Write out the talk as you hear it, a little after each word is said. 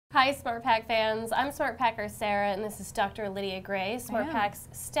Hi, SmartPak fans. I'm SmartPacker Sarah, and this is Dr. Lydia Gray, SmartPak's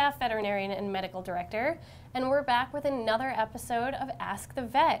staff veterinarian and medical director. And we're back with another episode of Ask the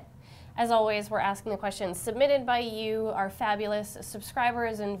Vet. As always, we're asking the questions submitted by you, our fabulous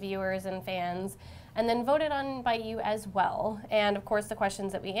subscribers and viewers and fans, and then voted on by you as well. And of course, the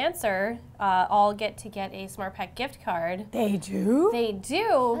questions that we answer all get a SmartPak gift card. They do? They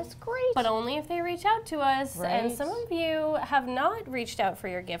do. That's great. But only if they reach out to us. Right. And some of you have not reached out for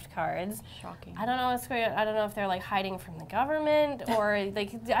your gift cards. Shocking. I don't know what's going on. I don't know if they're like hiding from the government or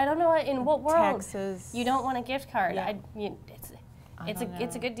like I don't know in what world Taxes. you don't want a gift card. Yeah.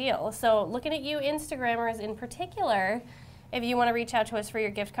 It's a good deal. So looking at you Instagrammers in particular, if you want to reach out to us for your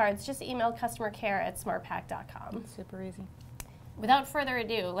gift cards, just email customercare@smartpak.com. Super easy. Without further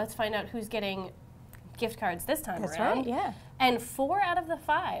ado, let's find out who's getting gift cards this time That's around. right, yeah. And 4 out of the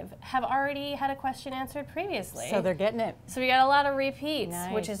 5 have already had a question answered previously. So they're getting it. So we got a lot of repeats,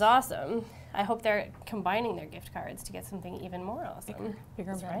 which Nice. is awesome. I hope they're combining their gift cards to get something even more awesome.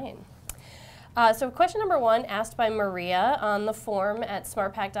 Bigger That's and better. right. So question number 1, asked by Maria on the form at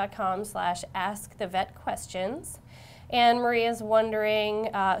smartpak.com/askthevetquestions. And Maria's wondering,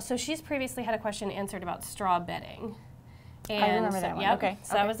 so she's previously had a question answered about straw bedding. And I remember that one. Yep, Okay.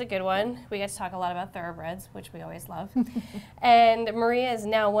 so that was a good one. We get to talk a lot about thoroughbreds, which we always love. And Maria is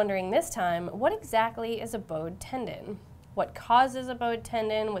now wondering this time, what exactly is a bowed tendon? What causes a bowed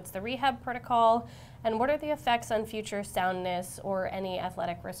tendon? What's the rehab protocol? And what are the effects on future soundness or any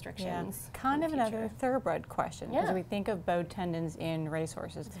athletic restrictions? Kind of another thoroughbred question, because Yeah. we think of bowed tendons in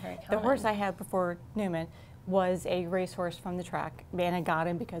racehorses. It's very The common. horse I had before Newman was a racehorse from the track, and I got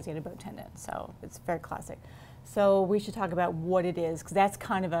him because he had a bowed tendon, so it's very classic. So we should talk about what it is, because that's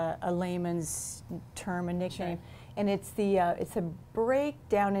kind of a layman's term, a nickname. Sure. And it's a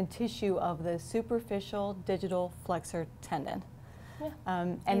breakdown in tissue of the superficial digital flexor tendon. Yeah.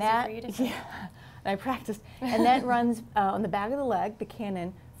 And Easy that, for you to say. yeah, I practiced. And that runs on the back of the leg, the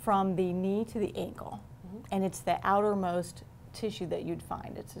cannon, from the knee to the ankle. And it's the outermost tissue that you'd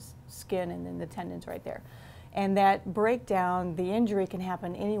find. It's the skin and then the tendons right there. And that breakdown, the injury can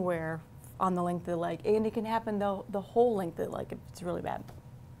happen anywhere on the length of the leg, and it can happen the whole length of the leg if it's really bad.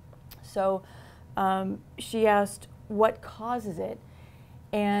 So she asked what causes it,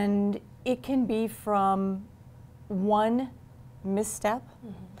 and it can be from one misstep,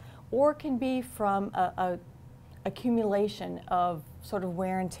 or it can be from a accumulation of sort of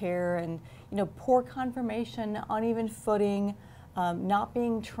wear and tear and poor conformation, uneven footing, not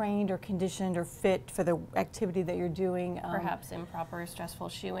being trained or conditioned or fit for the activity that you're doing. Perhaps improper stressful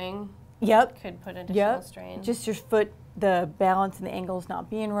shoeing. Yep. Could put additional strain. Just your foot, the balance and the angles not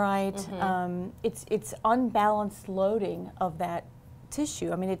being right. It's unbalanced loading of that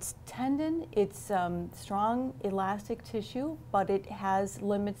tissue. I mean, it's tendon, it's strong elastic tissue, but it has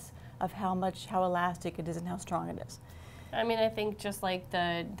limits of how elastic it is and how strong it is. I mean, I think just like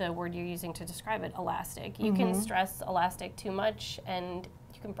the word you're using to describe it, elastic. You can stress elastic too much and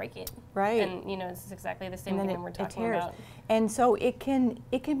you can break it. Right. And this is exactly the same thing when we're talking about. And so it can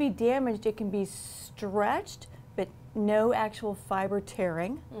be damaged, it can be stretched, but no actual fiber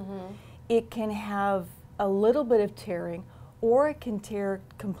tearing. It can have a little bit of tearing, or it can tear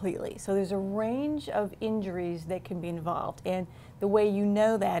completely. So there's a range of injuries that can be involved. And the way you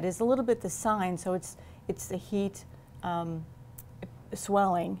know that is a little bit the sign. So it's the heat,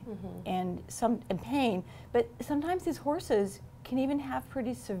 swelling, and pain. But sometimes these horses can even have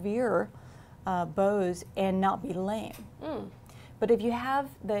pretty severe bows and not be lame. But if you have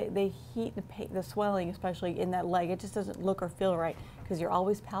the heat, the swelling, especially in that leg, it just doesn't look or feel right, because you're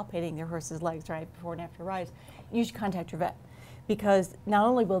always palpating your horse's legs right before and after rides. You should contact your vet, because not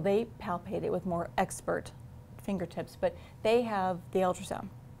only will they palpate it with more expert fingertips, but they have the ultrasound.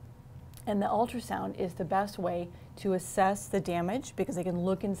 And the ultrasound is the best way to assess the damage, because they can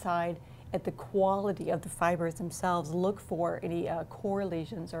look inside at the quality of the fibers themselves, look for any core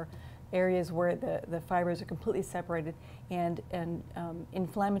lesions or areas where the fibers are completely separated, and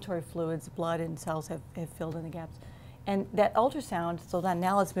inflammatory fluids, blood and cells have filled in the gaps. And that ultrasound, so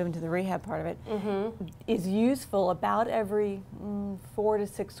now let's move into the rehab part of it, is useful about every 4 to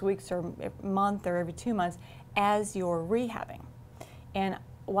 6 weeks or a month or every 2 months as you're rehabbing. And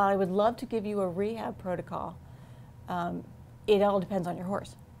while I would love to give you a rehab protocol, it all depends on your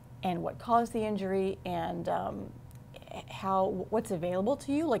horse and what caused the injury and what's available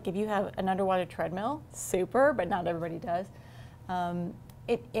to you. Like if you have an underwater treadmill, super, but not everybody does.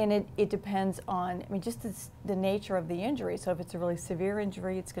 It depends on, just the nature of the injury. So if it's a really severe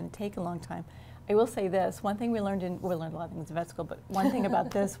injury, it's going to take a long time. I will say this, one thing we learned a lot of things in vet school, but one thing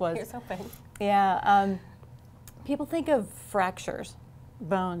about this was, Here's hoping. yeah, people think of fractures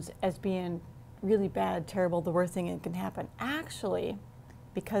bones as being really bad, terrible, the worst thing that can happen. Actually,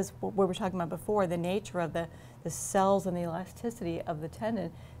 because what we were talking about before, the nature of the cells and the elasticity of the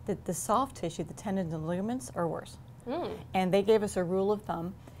tendon, that the soft tissue, the tendons and ligaments, are worse. And they gave us a rule of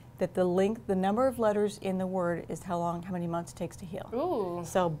thumb that the number of letters in the word is how many months it takes to heal. Ooh.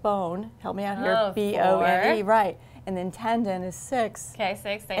 So bone, help me out here, B-O-N-E, right. And then tendon is 6. Okay,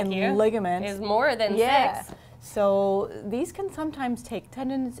 6, thank and you. And ligament is more than 6. So these can sometimes take,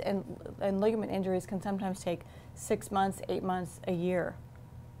 tendons and ligament injuries can sometimes take 6 months, 8 months, a year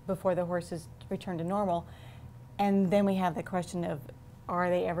before the horses return to normal. And then we have the question of, are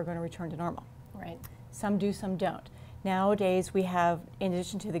they ever going to return to normal? Right. Some do, some don't. Nowadays we have, in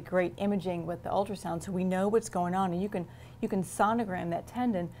addition to the great imaging with the ultrasound, so we know what's going on, and you can sonogram that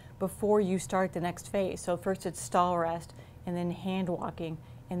tendon before you start the next phase. So first it's stall rest, and then hand walking,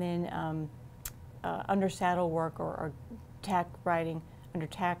 and then under saddle work or tack riding, under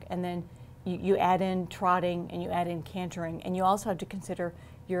tack, and then you add in trotting and you add in cantering, and you also have to consider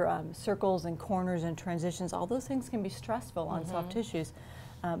your circles and corners and transitions. All those things can be stressful on soft tissues.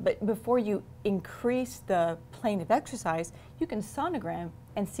 But before you increase the plane of exercise, you can sonogram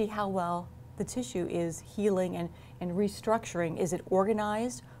and see how well the tissue is healing and restructuring. Is it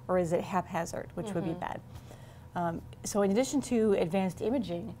organized or is it haphazard, which would be bad. So in addition to advanced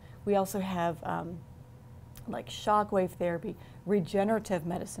imaging, we also have like shockwave therapy. Regenerative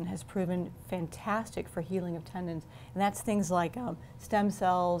medicine has proven fantastic for healing of tendons, and that's things like stem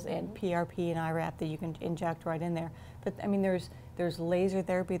cells and PRP and IRAP that you can inject right in there. But I mean, there's laser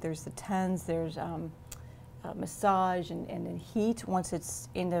therapy, there's the TENS, there's massage and heat once it's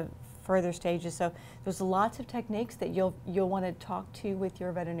into further stages. So there's lots of techniques that you'll want to talk to with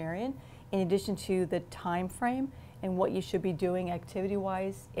your veterinarian, in addition to the time frame and what you should be doing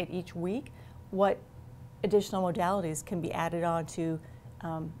activity-wise at each week. What additional modalities can be added on to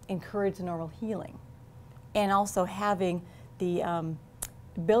encourage the normal healing, and also having the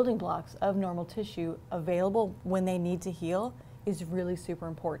building blocks of normal tissue available when they need to heal is really super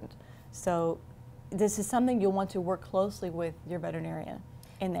important. So this is something you'll want to work closely with your veterinarian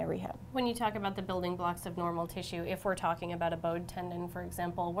in their rehab. When you talk about the building blocks of normal tissue, if we're talking about a bowed tendon, for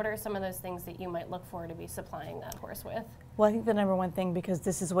example, what are some of those things that you might look for to be supplying that horse with? Well, I think the number one thing, because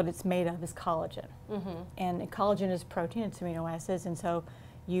this is what it's made of, is collagen. And collagen is protein, it's amino acids, and so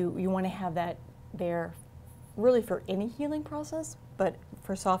you want to have that there really for any healing process, but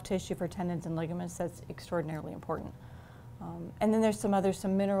for soft tissue, for tendons and ligaments, that's extraordinarily important. And then there's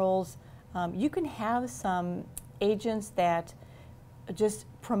some minerals. You can have some agents that just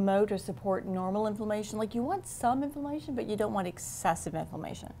promote or support normal inflammation. Like, you want some inflammation, but you don't want excessive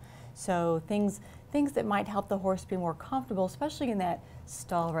inflammation. So things that might help the horse be more comfortable, especially in that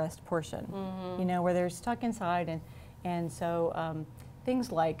stall rest portion, you know, where they're stuck inside, and so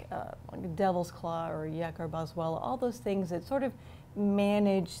things like devil's claw or yuck or boswellia, all those things that sort of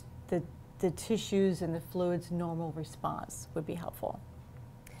manage the tissues and the fluid's normal response would be helpful.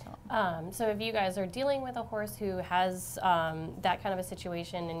 So if you guys are dealing with a horse who has that kind of a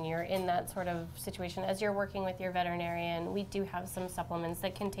situation, and you're in that sort of situation as you're working with your veterinarian, we do have some supplements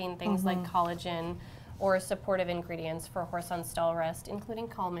that contain things like collagen or supportive ingredients for horse on stall rest, including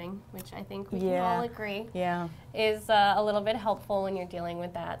calming, which I think we can all agree is a little bit helpful when you're dealing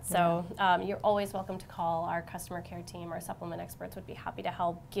with that. So you're always welcome to call our customer care team. Our supplement experts would be happy to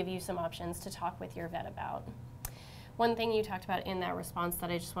help give you some options to talk with your vet about. One thing you talked about in that response that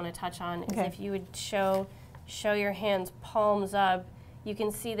I just want to touch on is if you would show your hands palms up, you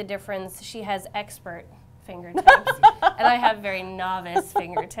can see the difference. She has expert fingertips, and I have very novice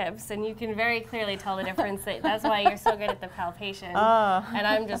fingertips, and you can very clearly tell the difference. That's why you're so good at the palpation, and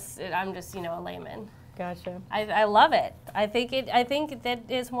I'm just you know, a layman. Gotcha. I love it. I think that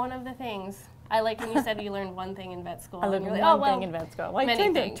is one of the things. I like when you said you learned one thing in vet school. I learned one thing in vet school. Like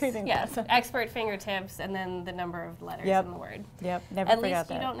many two things. Yes, expert fingertips, and then the number of letters in the word. Yep, never At forgot least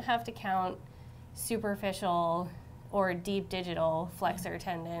that. you don't have to count superficial or deep digital flexor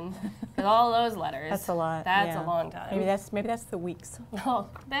tendon, because all those letters. That's a lot. That's a long time. Maybe that's the weeks. Oh,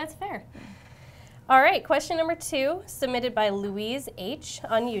 that's fair. All right, question number 2, submitted by Louise H.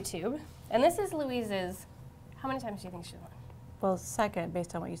 on YouTube. And this is Louise's, how many times do you think she's won? Well, second,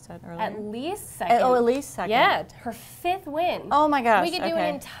 based on what you said earlier. At least second. Oh, at least second. Yeah, her 5th win. Oh my gosh. We could do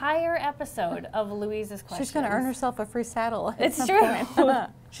an entire episode of Louise's questions. She's going to earn herself a free saddle. It's true.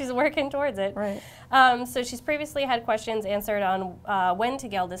 She's working towards it. Right. So she's previously had questions answered on when to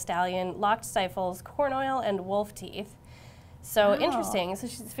geld a stallion, locked stifles, corn oil, and wolf teeth. So interesting. So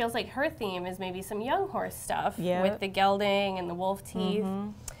she feels like her theme is maybe some young horse stuff with the gelding and the wolf teeth.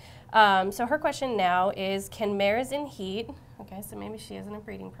 So her question now is, can mares in heat, Okay, so maybe she is in a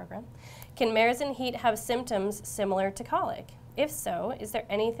breeding program. Can mares in heat have symptoms similar to colic? If so, is there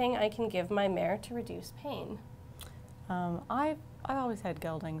anything I can give my mare to reduce pain? I've always had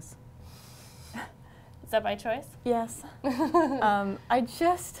geldings. Is that by choice? Yes.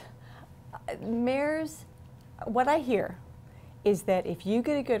 Mares, what I hear is that if you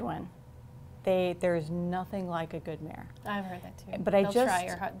get a good one, there's nothing like a good mare. I've heard that too. But they'll try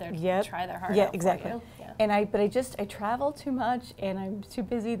their heart out exactly. for you. Yeah. And I travel too much, and I'm too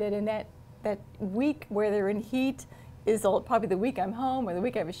busy that in that week where they're in heat is probably the week I'm home or the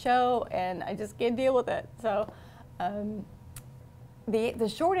week I have a show, and I just can't deal with it. So the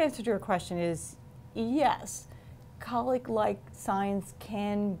short answer to your question is yes. Colic-like signs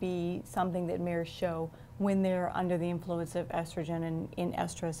can be something that mares show when they're under the influence of estrogen and in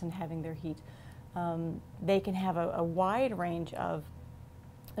estrus and having their heat. They can have a wide range of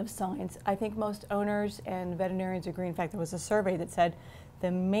signs. I think most owners and veterinarians agree. In fact, there was a survey that said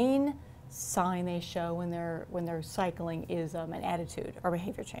the main sign they show when they're cycling is an attitude or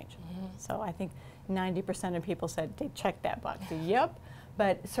behavior change. Mm-hmm. So I think 90% of people said they checked that box. Yep.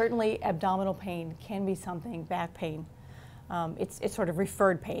 But certainly abdominal pain can be something, back pain. It's sort of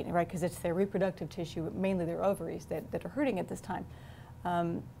referred pain, right? Because it's their reproductive tissue, mainly their ovaries, that are hurting at this time.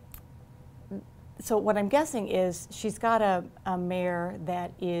 So what I'm guessing is she's got a mare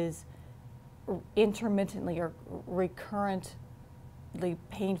that is intermittently or recurrently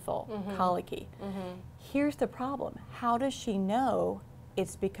painful, mm-hmm. colicky. Mm-hmm. Here's the problem. How does she know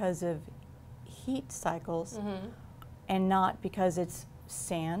it's because of heat cycles mm-hmm. and not because it's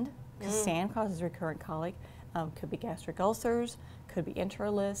sand? Because sand causes recurrent colic. Could be gastric ulcers, could be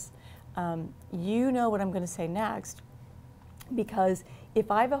intralis. You know what I'm going to say next, because if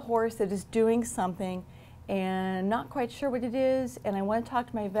I have a horse that is doing something and not quite sure what it is, and I want to talk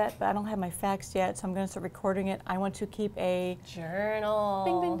to my vet, but I don't have my facts yet, so I'm going to start recording it. I want to keep a journal.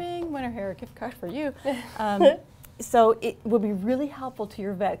 Bing, bing, bing, winter hair gift card for you. So it would be really helpful to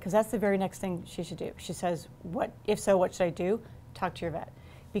your vet, because that's the very next thing she should do. She says, if so, what should I do? Talk to your vet.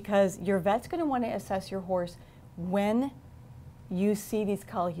 Because your vet's going to want to assess your horse when you see these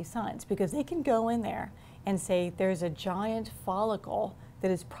colicky signs, because they can go in there and say there's a giant follicle that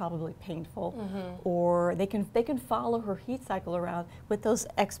is probably painful, mm-hmm. or they can follow her heat cycle around with those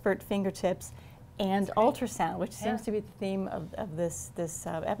expert fingertips and ultrasound, which seems to be the theme of this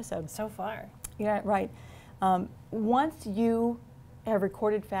episode so far. Yeah, right. Once you have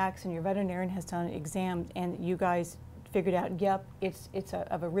recorded facts and your veterinarian has done an exam and you guys figured out, yep, it's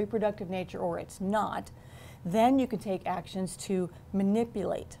of a reproductive nature or it's not, then you can take actions to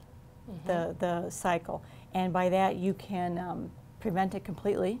manipulate mm-hmm. the cycle. And by that you can prevent it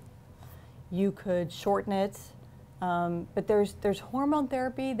completely. You could shorten it, but there's hormone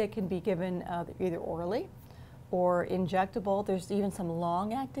therapy that can be given either orally or injectable. There's even some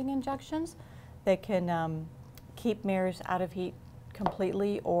long-acting injections that can keep mares out of heat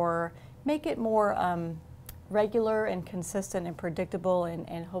completely or make it more regular and consistent and predictable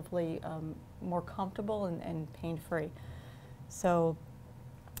and hopefully more comfortable and pain-free. So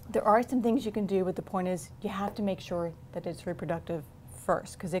there are some things you can do, but the point is you have to make sure that it's reproductive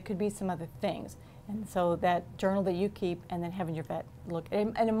first, because it could be some other things. And so that journal that you keep and then having your vet look,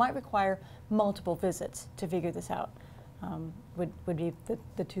 and it might require multiple visits to figure this out, would be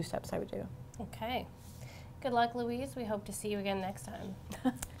the two steps I would do. Okay. Good luck, Louise. We hope to see you again next time.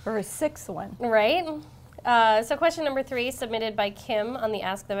 For a sixth one. Right? So question number 3, submitted by Kim on the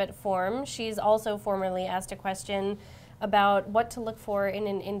Ask the Vet form. She's also formerly asked a question about what to look for in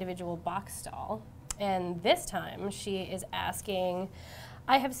an individual box stall. And this time she is asking,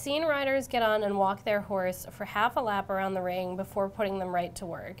 I have seen riders get on and walk their horse for half a lap around the ring before putting them right to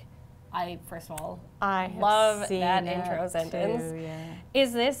work. First of all, I love that intro sentence. Too, yeah.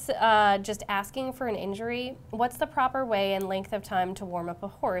 Is this just asking for an injury? What's the proper way and length of time to warm up a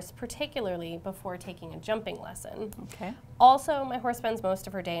horse, particularly before taking a jumping lesson? Okay. Also, my horse spends most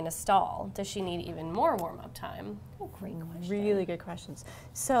of her day in a stall. Does she need even more warm-up time? Oh, great question. Really good questions.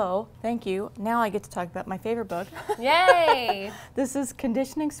 So, thank you. Now I get to talk about my favorite book. Yay! This is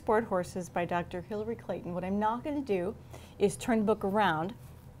Conditioning Sport Horses by Dr. Hillary Clayton. What I'm not going to do is turn the book around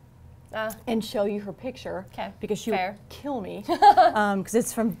and show you her picture, because she would kill me, because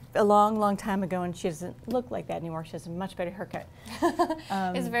it's from a long, long time ago, and she doesn't look like that anymore. She has a much better haircut.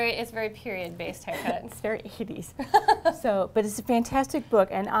 It's very period-based haircut. It's very 80s. But it's a fantastic book,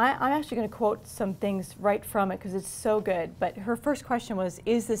 and I'm actually going to quote some things right from it because it's so good. But her first question was,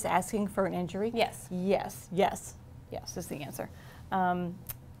 is this asking for an injury? Yes. Yes, yes, yes is the answer. An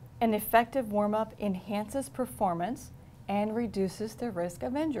effective warm-up enhances performance and reduces the risk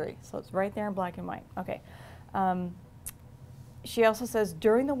of injury. So it's right there in black and white. Okay. she also says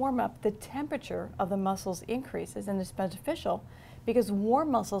during the warm-up, the temperature of the muscles increases, and it's beneficial because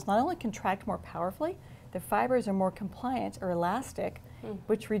warm muscles not only contract more powerfully, the fibers are more compliant or elastic,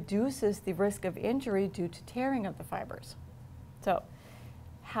 which reduces the risk of injury due to tearing of the fibers. So,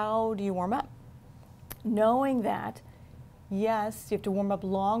 how do you warm up? Knowing that, yes, you have to warm up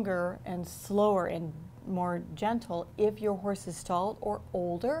longer and slower and more gentle if your horse is stalled or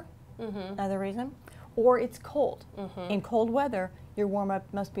older, another reason, or it's cold. In cold weather, your warm-up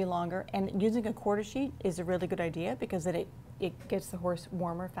must be longer, and using a quarter sheet is a really good idea because then it gets the horse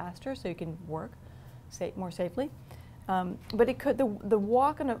warmer faster so you can work more safely. But it could, the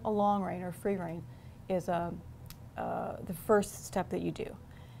walk on a long rein or free rein is the first step that you do.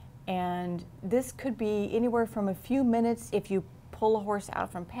 And this could be anywhere from a few minutes if you pull a horse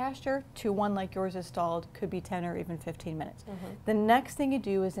out from pasture to one like yours is stalled, could be 10 or even 15 minutes. The next thing you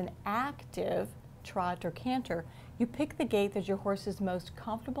do is an active trot or canter. You pick the gait that your horse is most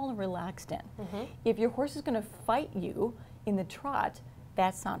comfortable and relaxed in. If your horse is going to fight you in the trot,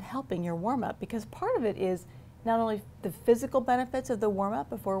 that's not helping your warm-up, because part of it is not only the physical benefits of the warm-up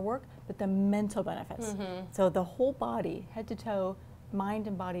before work, but the mental benefits. So the whole body, head to toe, mind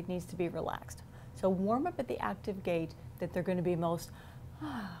and body needs to be relaxed. So warm up at the active gait that they're going to be most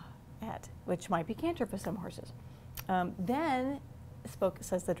at, which might be canter for some horses. Then,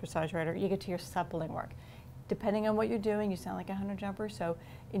 says the dressage rider, you get to your suppling work. Depending on what you're doing, you sound like a hunter jumper, so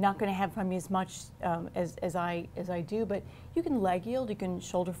you're not going to have from me as much as I do, but you can leg yield, you can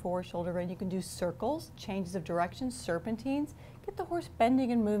shoulder forward, shoulder in, you can do circles, changes of direction, serpentines, get the horse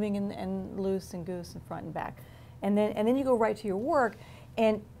bending and moving and loose and goose and front and back. And then you go right to your work,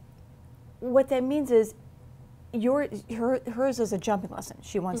 and what that means is hers is a jumping lesson.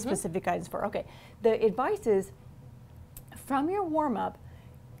 She wants specific guidance for. Okay, the advice is from your warm-up,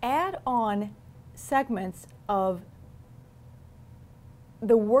 add on segments of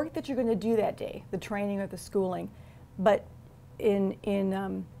the work that you're going to do that day, the training or the schooling, but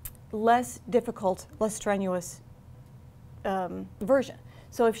in less difficult, less strenuous version.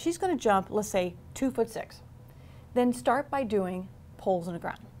 So if she's going to jump, let's say 2'6", then start by doing poles on the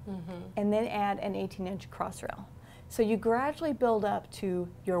ground, and then add an 18-inch cross rail. So you gradually build up to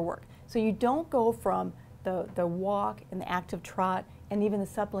your work. So you don't go from the walk and the active trot and even the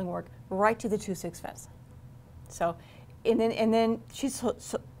suppling work right to the 2-6 fence. So, and then she's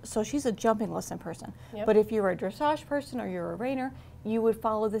she's a jumping lesson person. But if you're a dressage person or you're a reiner, you would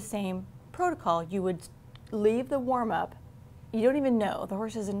follow the same protocol. You would leave the warm up. You don't even know. The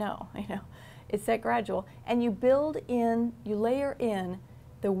horse doesn't know. You know, it's that gradual, and you build in, you layer in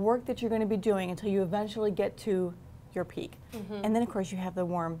the work that you're going to be doing until you eventually get to your peak. And then of course you have the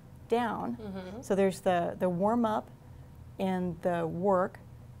warm down. So there's the warm up and the work,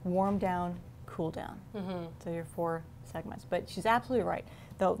 warm down, cool down. So your 4 segments. But she's absolutely right.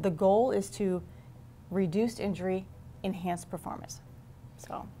 The goal is to reduce injury, enhance performance.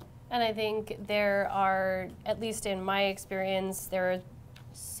 So. And I think there are, at least in my experience, there are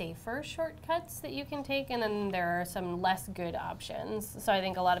safer shortcuts that you can take, and then there are some less good options. So I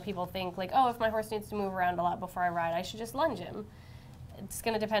think a lot of people think like, oh, if my horse needs to move around a lot before I ride, I should just lunge him. It's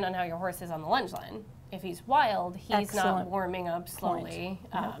going to depend on how your horse is on the lunge line. If he's wild, he's not warming up slowly.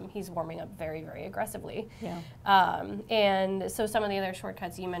 He's warming up very, very aggressively. And so some of the other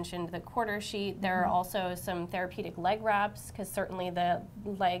shortcuts, you mentioned the quarter sheet. There are also some therapeutic leg wraps, because certainly the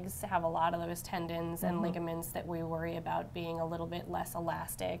legs have a lot of those tendons and ligaments that we worry about being a little bit less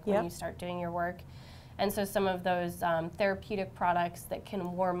elastic when you start doing your work. And so some of those therapeutic products that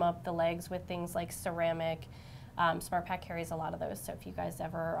can warm up the legs with things like ceramic. SmartPak carries a lot of those, so if you guys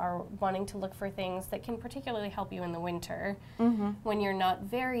ever are wanting to look for things that can particularly help you in the winter, when you're not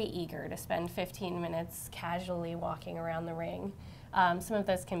very eager to spend 15 minutes casually walking around the ring, some of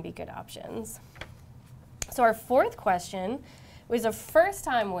those can be good options. So our 4th question was a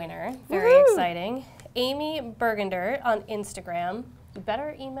first-time winner, very exciting, Amy Burgunder on Instagram. You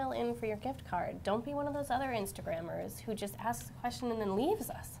better email in for your gift card. Don't be one of those other Instagrammers who just asks a question and then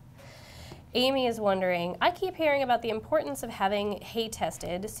leaves us. Amy is wondering, I keep hearing about the importance of having hay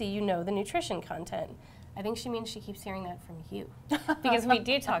tested so you know the nutrition content. I think she means she keeps hearing that from you, because we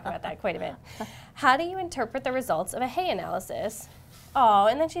do talk about that quite a bit. How do you interpret the results of a hay analysis? Oh,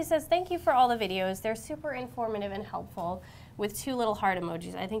 and then she says, thank you for all the videos. They're super informative and helpful, with 2 little heart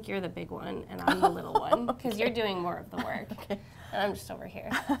emojis. I think you're the big one and I'm the little one, because you're doing more of the work. And I'm just over here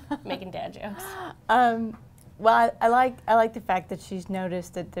making dad jokes. Well, I like the fact that she's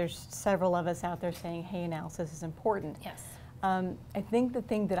noticed that there's several of us out there saying hay analysis is important. Yes. I think the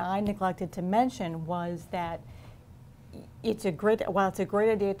thing that I neglected to mention was that while it's a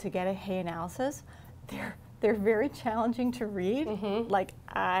great idea to get a hay analysis, They're very challenging to read. Like,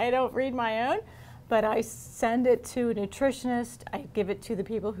 I don't read my own, but I send it to a nutritionist. I give it to the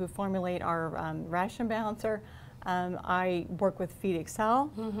people who formulate our ration balancer. I work with Feed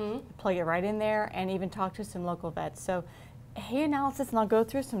Excel, plug it right in there, and even talk to some local vets. So hay analysis, and I'll go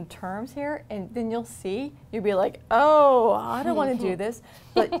through some terms here, and then you'll be like, oh, I don't want to do this,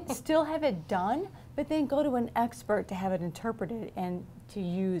 but still have it done, but then go to an expert to have it interpreted and to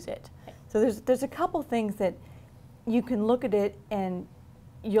use it. So there's a couple things that you can look at it and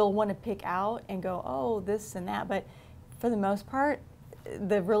you'll want to pick out and go, oh, this and that, but for the most part,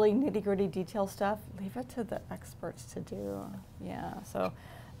 the really nitty-gritty detail stuff, leave it to the experts to do. Yeah, so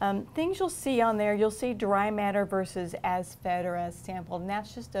things you'll see on there, you'll see dry matter versus as fed or as sampled, and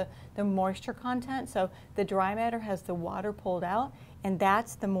that's just the moisture content. So the dry matter has the water pulled out, and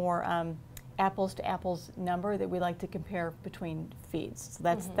that's the more apples to apples number that we like to compare between feeds.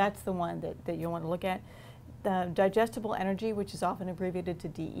 So that's the one that you'll want to look at. The digestible energy, which is often abbreviated to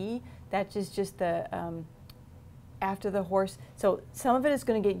DE, that's just the after the horse. So some of it is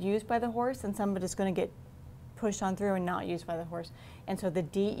going to get used by the horse, and some of it is going to get pushed on through and not used by the horse. And so the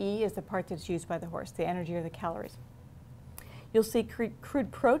DE is the part that's used by the horse, the energy or the calories. You'll see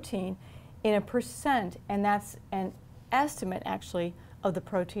crude protein in a percent, and that's an estimate actually of the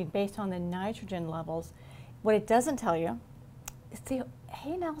protein based on the nitrogen levels. What it doesn't tell you is the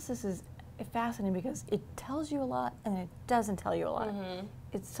hay analysis is fascinating because it tells you a lot and it doesn't tell you a lot.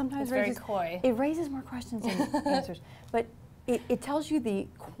 It sometimes very coy. It raises more questions than answers, but it tells you the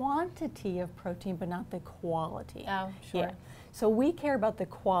quantity of protein, but not the quality. Oh, sure. Yeah. So we care about the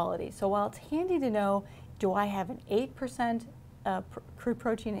quality. So while it's handy to know, do I have an 8% crude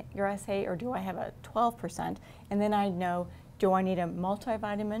protein USA or do I have a 12%? And then I know, do I need a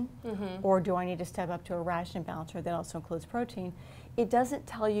multivitamin or do I need to step up to a ration balancer that also includes protein? It doesn't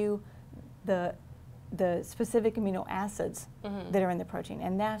tell you the specific amino acids that are in the protein,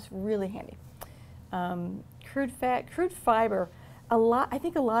 and that's really handy. Crude fat, crude fiber. I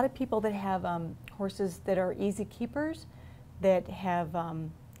think a lot of people that have horses that are easy keepers, that have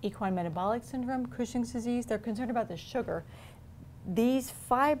equine metabolic syndrome, Cushing's disease, they're concerned about the sugar. These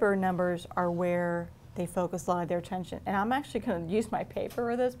fiber numbers are where they focus a lot of their attention. And I'm actually going to use my paper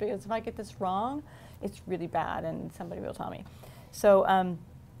for this because if I get this wrong, it's really bad and somebody will tell me. So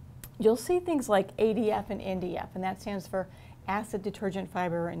you'll see things like ADF and NDF, and that stands for acid detergent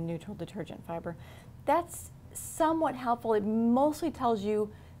fiber and neutral detergent fiber. That's somewhat helpful. It mostly tells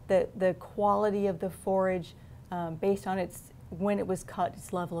you the quality of the forage based on when it was cut,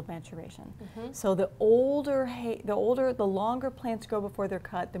 its level of maturation. So the longer plants grow before they're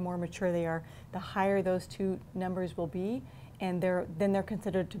cut, the more mature they are, the higher those two numbers will be, and then they're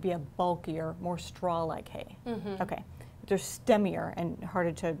considered to be a bulkier, more straw-like hay. Okay, they're stemmier and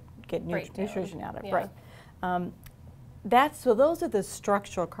harder to get nutrition out of. Yeah. Right. So those are the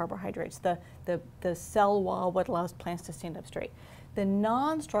structural carbohydrates, the cell wall, what allows plants to stand up straight. The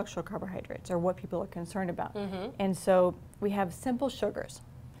non-structural carbohydrates are what people are concerned about. And so we have simple sugars.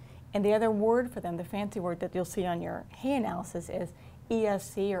 And the other word for them, the fancy word that you'll see on your hay analysis, is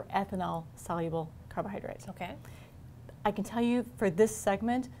ESC, or ethanol soluble carbohydrates. Okay. I can tell you for this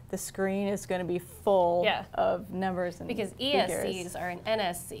segment, the screen is going to be full of numbers and because figures. ESCs are an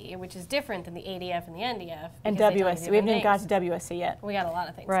NSC, which is different than the ADF and the NDF. And WSC. We haven't even got to WSC yet. We got a lot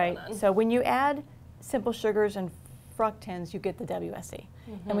of things going on. So when you add simple sugars and fructans, you get the WSC.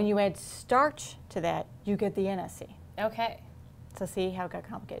 And when you add starch to that, you get the NSC. Okay. So see how it got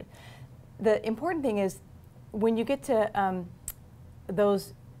complicated. The important thing is when you get to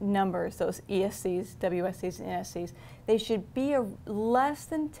those numbers, those ESCs, WSCs, and NSCs, they should be less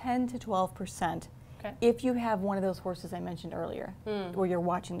than 10 to 12% if you have one of those horses I mentioned earlier, where you're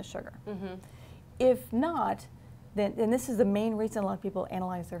watching the sugar. If not, then, and this is the main reason a lot of people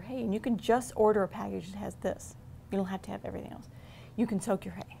analyze their hay, and you can just order a package that has this. You don't have to have everything else. You can soak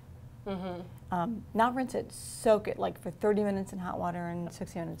your hay. Not rinse it, soak it like for 30 minutes in hot water and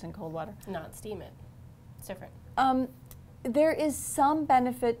 60 minutes in cold water. Not steam it. It's different. There is some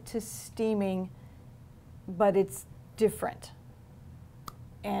benefit to steaming, but it's different.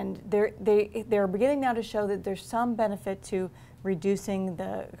 And they're beginning now to show that there's some benefit to reducing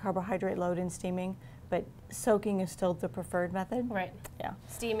the carbohydrate load in steaming, but soaking is still the preferred method. Right. Yeah.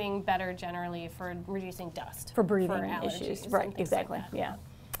 Steaming better generally for reducing dust. For breathing issues. Right, exactly. Like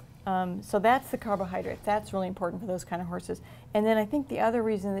yeah. So that's the carbohydrates. That's really important for those kind of horses. And then I think the other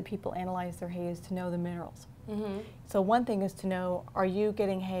reason that people analyze their hay is to know the minerals. So one thing is to know, are you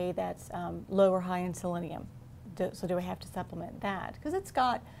getting hay that's low or high in selenium? So do I have to supplement that? Because it's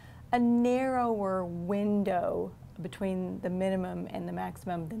got a narrower window between the minimum and the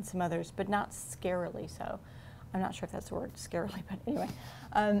maximum than some others, but not scarily so. I'm not sure if that's the word, scarily, but anyway.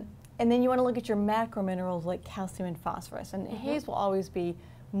 And then you want to look at your macro minerals like calcium and phosphorus. And hays will always be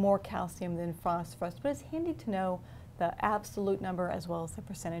more calcium than phosphorus, but it's handy to know the absolute number as well as the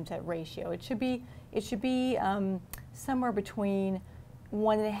percentage, that ratio. It should be somewhere between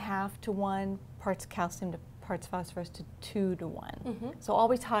 1.5 to 1 parts calcium to parts phosphorus to 2 to 1. So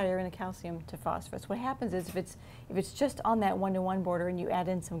always higher in the calcium to phosphorus. What happens is if it's just on that 1 to 1 border and you add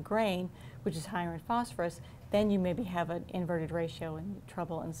in some grain, which is higher in phosphorus, then you maybe have an inverted ratio and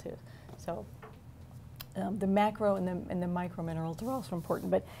trouble ensues. So the macro and the micro minerals are also important.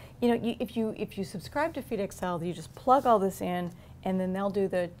 But you know, if you subscribe to Feed Excel, you just plug all this in, and then they'll do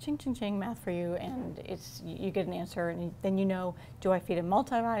the ching ching ching math for you, and you get an answer, and then you know, do I feed a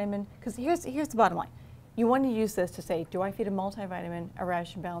multivitamin? Because here's the bottom line. You want to use this to say, do I feed a multivitamin, a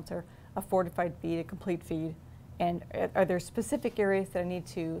ration balancer, a fortified feed, a complete feed? And are there specific areas that I need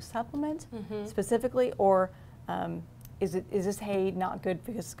to supplement specifically, or is this hay not good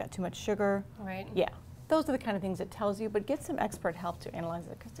because it's got too much sugar? Right. Yeah, those are the kind of things it tells you, but get some expert help to analyze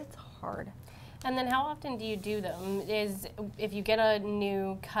it because it's hard. And then how often do you do them? If you get a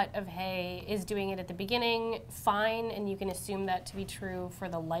new cut of hay, is doing it at the beginning fine, and you can assume that to be true for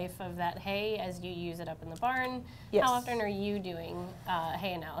the life of that hay as you use it up in the barn? Yes. How often are you doing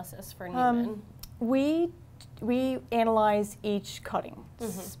hay analysis for Newman? We analyze each cutting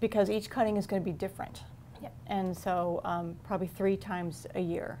because each cutting is going to be different. Yep. And so probably 3 times a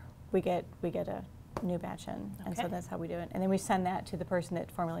year we get a new batch in, and so that's how we do it. And then we send that to the person that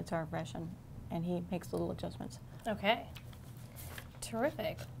formulates our ration, and he makes little adjustments. Okay.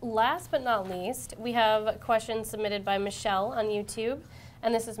 Terrific. Last but not least, we have questions submitted by Michelle on YouTube.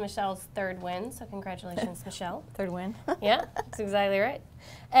 And this is Michelle's 3rd win, so congratulations, Michelle. 3rd win. Yeah, that's exactly right.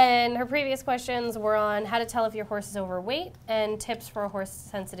 And her previous questions were on how to tell if your horse is overweight and tips for a horse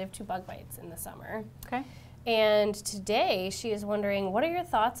sensitive to bug bites in the summer. Okay. And today she is wondering, what are your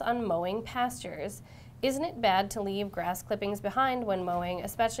thoughts on mowing pastures? Isn't it bad to leave grass clippings behind when mowing,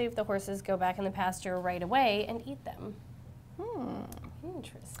 especially if the horses go back in the pasture right away and eat them?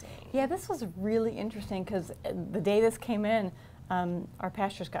 Interesting. Yeah, this was really interesting because the day this came in, our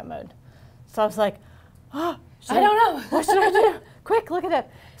pastures got mowed. So I was like, oh, I don't know. What should I do? Quick, look it up.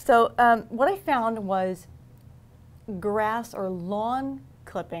 So what I found was grass or lawn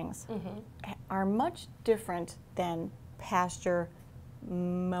clippings are much different than pasture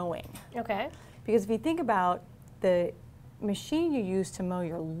mowing. Okay. Because if you think about the machine you use to mow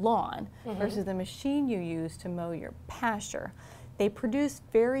your lawn versus the machine you use to mow your pasture, they produce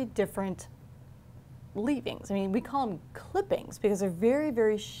very different leavings. I mean, we call them clippings because they're very,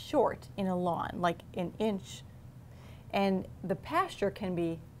 very short in a lawn, like an inch. And the pasture can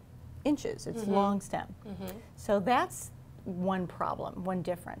be inches. It's long stem. So that's one problem, one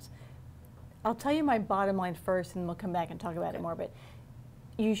difference. I'll tell you my bottom line first, and we'll come back and talk about it more. But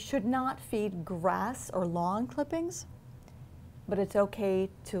you should not feed grass or lawn clippings, but it's okay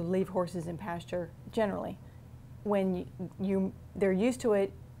to leave horses in pasture generally. When they're used to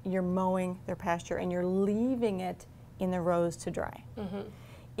it, you're mowing their pasture and you're leaving it in the rows to dry.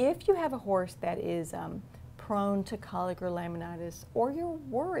 If you have a horse that is prone to colic or laminitis, or you're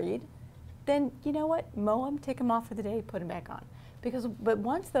worried, then you know what? Mow them, take them off for the day, put them back on. But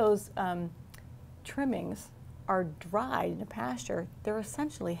once those trimmings are dried in a pasture, they're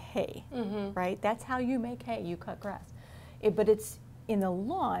essentially hay, right? That's how you make hay. You cut grass. But it's in the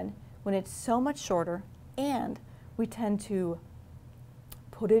lawn when it's so much shorter, and we tend to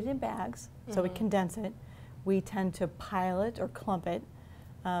put it in bags, so we condense it. We tend to pile it or clump it.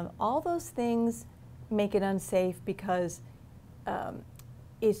 All those things make it unsafe because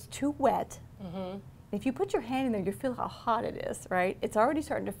it's too wet. If you put your hand in there, you feel how hot it is, right? It's already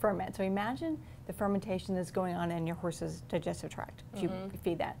starting to ferment. So imagine the fermentation that's going on in your horse's digestive tract if you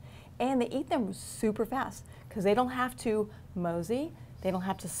feed that. And they eat them super fast because they don't have to mosey, they don't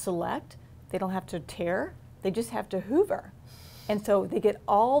have to select, they don't have to tear, they just have to hoover. And so they get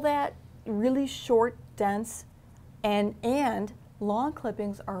all that really short, dense, and lawn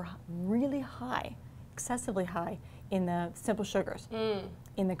clippings are really high, excessively high in the simple sugars,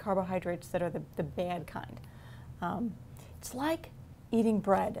 in the carbohydrates that are the bad kind. It's like eating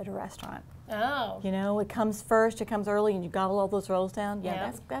bread at a restaurant. Oh. You know, it comes first, it comes early, and you gobble all those rolls down.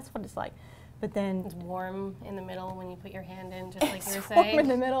 Yeah, that's what it's like. But then it's warm in the middle when you put your hand in, just like you were warm saying. in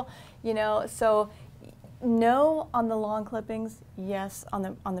the middle, you know. So no on the lawn clippings, yes on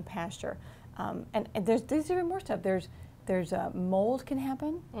the pasture. And there's even more stuff. There's mold can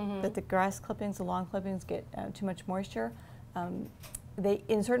happen, that the grass clippings, the lawn clippings get too much moisture.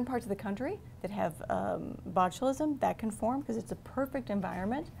 in certain parts of the country that have botulism, that can form because it's a perfect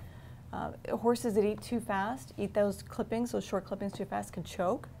environment. Horses that eat too fast, eat those clippings, those short clippings too fast, can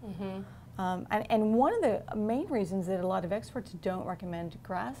choke. And one of the main reasons that a lot of experts don't recommend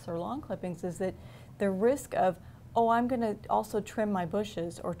grass or lawn clippings is that the risk of, oh, I'm going to also trim my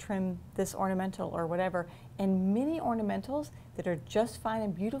bushes or trim this ornamental or whatever. And many ornamentals that are just fine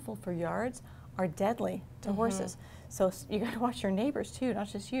and beautiful for yards are deadly to horses. So you got to watch your neighbors too, not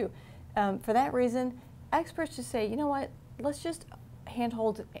just you. For that reason, experts just say, you know what, let's just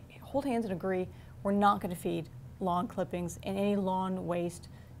hold hands and agree we're not going to feed lawn clippings and any lawn waste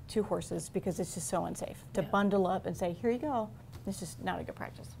to horses because it's just so unsafe to bundle up and say, here you go. It's just not a good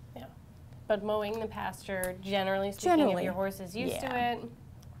practice. Yeah. But mowing the pasture, generally speaking, if your horse is used to it.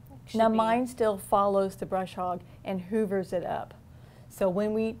 Now mine still follows the brush hog and hoovers it up. So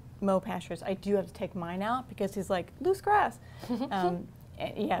when we mow pastures, I do have to take mine out because he's like, loose grass.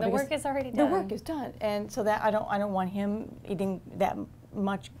 The work is already done. The work is done, and so that I don't want him eating that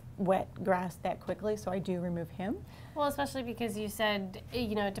much wet grass that quickly. So I do remove him. Well, especially because you said,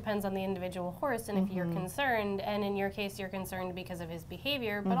 you know, it depends on the individual horse, and if you're concerned, and in your case you're concerned because of his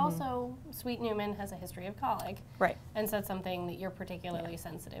behavior, but also Sweet Newman has a history of colic. Right. And so it's something that you're particularly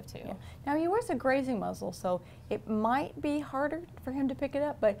sensitive to. Yeah. Now he wears a grazing muzzle, so it might be harder for him to pick it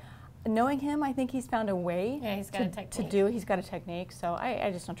up, but knowing him, I think he's found a way he's got a technique. He's got a technique, so I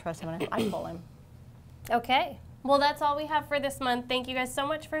just don't trust him, and I pull him. Okay. Well, that's all we have for this month. Thank you guys so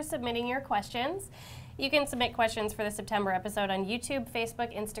much for submitting your questions. You can submit questions for the September episode on YouTube,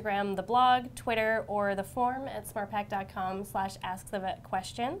 Facebook, Instagram, the blog, Twitter, or the form at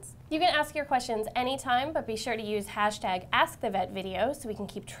smartpak.com/askthevetquestions. You can ask your questions anytime, but be sure to use hashtag AskTheVetVideo so we can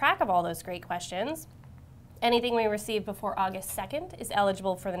keep track of all those great questions. Anything we receive before August 2nd is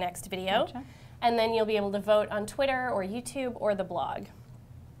eligible for the next video, and then you'll be able to vote on Twitter or YouTube or the blog.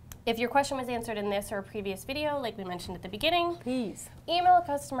 If your question was answered in this or a previous video, like we mentioned at the beginning, please email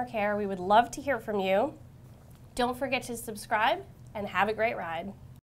CustomerCare. We would love to hear from you. Don't forget to subscribe, and have a great ride.